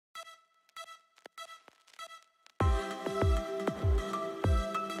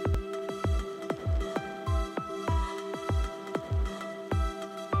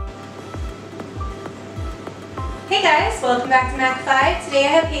Hey guys, welcome back to Mac 5. Today I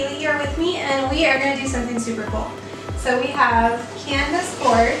have Hayleigh here with me and we are going to do something super cool. So we have canvas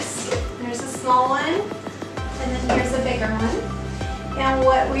boards, there's a small one and then here's a bigger one. And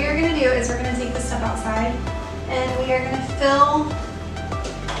what we are going to do is we're going to take this stuff outside and we are going to fill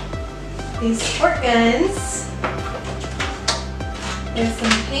these squirt guns with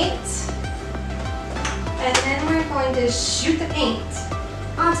some paint. And then we're going to shoot the paint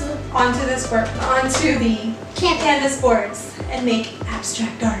onto the canvas boards and make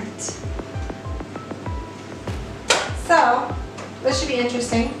abstract art. So this should be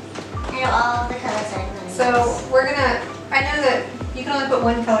interesting. I know all of the colors are going to So we're gonna, I know that you can only put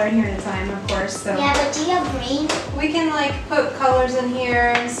one color in here at a time, of course. So yeah, but do you have green? we can like put colors in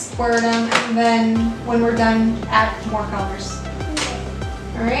here and squirt them, and then when we're done, add more colors.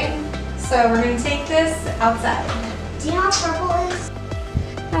 Okay. All right. So we're gonna take this outside. Do you know what purple is?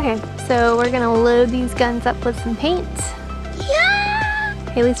 Okay, so we're gonna load these guns up with some paint. Yeah!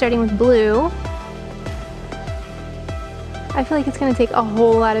 Hayleigh's starting with blue. I feel like it's gonna take a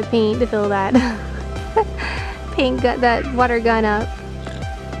whole lot of paint to fill that that water gun up.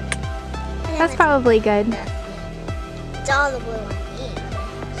 That's probably good. It's all the blue I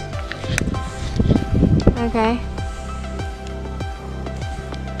need. Okay.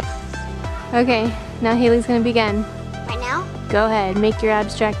 Okay, now Hayleigh's gonna begin. Right now? Go ahead, make your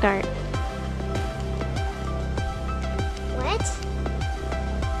abstract art. What?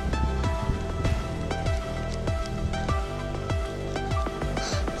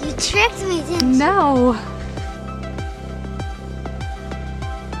 You tricked me, didn't you? No!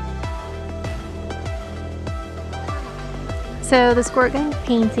 So the squirt gun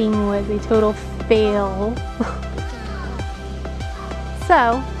painting was a total fail.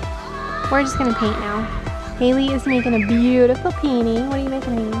 So, we're just gonna paint now. Hayleigh is making a beautiful painting. What are you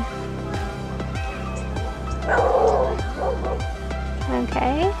making, Hayleigh?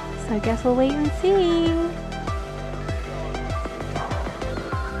 Okay, so I guess we'll wait and see.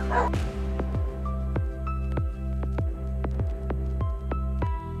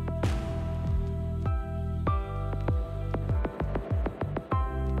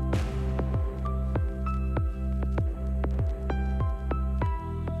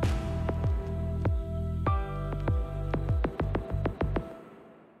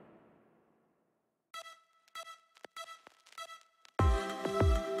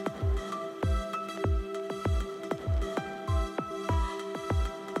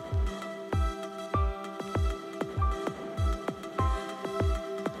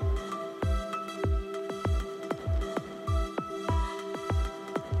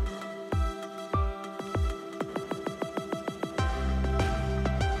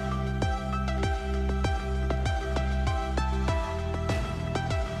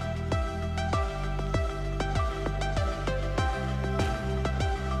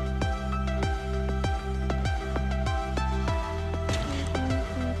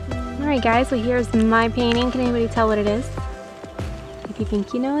 Alright guys, well here's my painting. Can anybody tell what it is? If you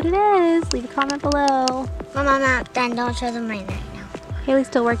think you know what it is, leave a comment below. Well, I'm not done. Don't show them right now. Hayleigh's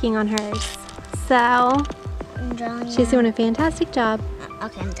still working on hers. So, I'm drawing. she's doing a fantastic job.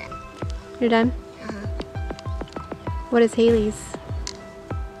 Okay, I'm done. You're done? What is Hayleigh's?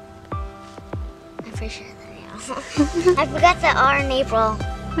 I'm pretty sure that I forgot the R in April.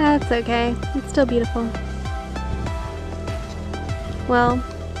 That's okay. It's still beautiful. Well,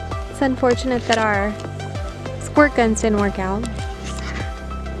 it's unfortunate that our squirt guns didn't work out.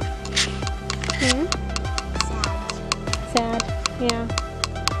 Sad. Yeah.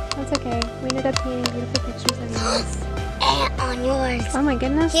 That's okay. We ended up painting beautiful pictures anyways. And on yours. Oh my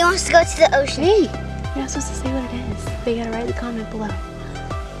goodness. He wants to go to the ocean. Hey! You're not supposed to say what it is. But you gotta write the comment below.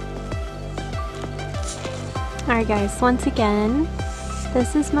 Alright guys, once again,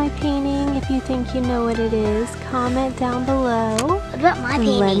 this is my painting. If you think you know what it is, comment down below. What about my And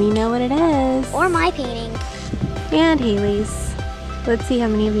painting? let me know what it is. Or my painting. And Hayleigh's. Let's see how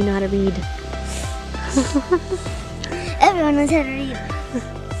many of you know how to read. Everyone knows how to read.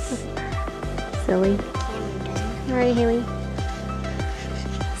 Silly. Alright, Hayleigh.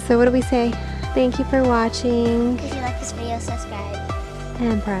 So what do we say? Thank you for watching. If you like this video, subscribe.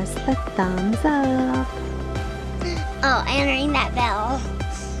 And press the thumbs up. Oh, and ring that bell.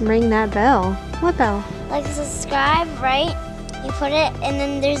 Ring that bell. What bell? Like subscribe, right? You put it, and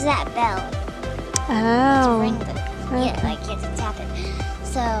then there's that bell. Oh. Ring the, yeah, like you have to tap it.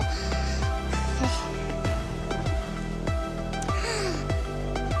 So,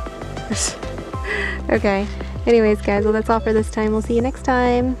 Okay. Anyways, guys, well, that's all for this time. We'll see you next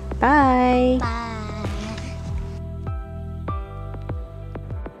time. Bye. bye.